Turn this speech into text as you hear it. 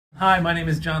Hi, my name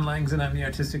is John Langs and I'm the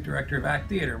Artistic Director of Act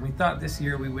Theatre, and we thought this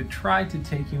year we would try to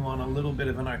take you on a little bit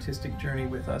of an artistic journey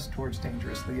with us towards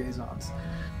Dangerous Liaisons.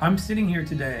 I'm sitting here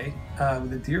today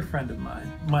with a dear friend of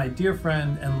mine, my dear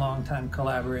friend and longtime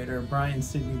collaborator, Brian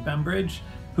Sidney Bembridge,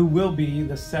 who will be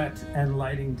the set and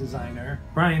lighting designer.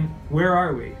 Brian, where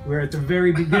are we? We're at the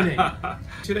very beginning.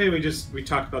 Today we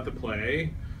talked about the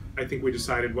play. I think we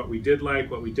decided what we did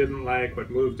like, what we didn't like, what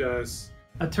moved us.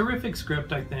 A terrific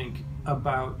script, I think,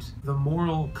 about the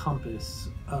moral compass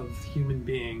of human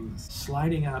beings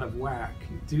sliding out of whack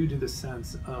due to the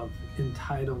sense of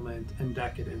entitlement and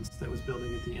decadence that was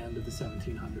building at the end of the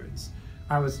 1700s.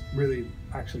 I was really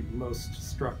actually most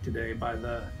struck today by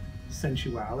the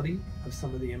sensuality of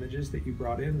some of the images that you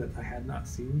brought in that I had not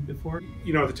seen before.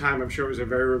 You know, at the time, I'm sure it was a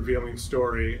very revealing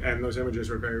story, and those images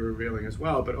were very revealing as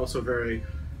well, but also very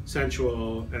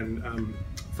sensual and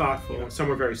thoughtful. Some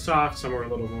were very soft, some were a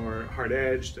little more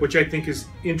hard-edged, which I think is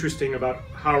interesting about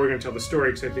how we're going to tell the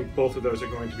story, because I think both of those are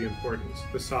going to be important,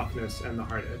 the softness and the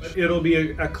hard edge. It'll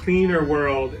be a cleaner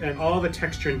world, and all the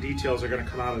texture and details are going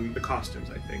to come out in the costumes,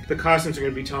 I think. The costumes are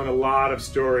going to be telling a lot of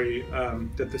story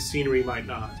that the scenery might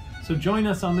not. So join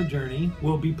us on the journey.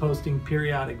 We'll be posting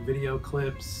periodic video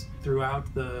clips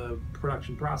throughout the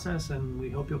production process, and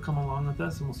we hope you'll come along with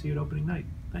us, and we'll see you at opening night.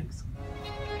 Thanks.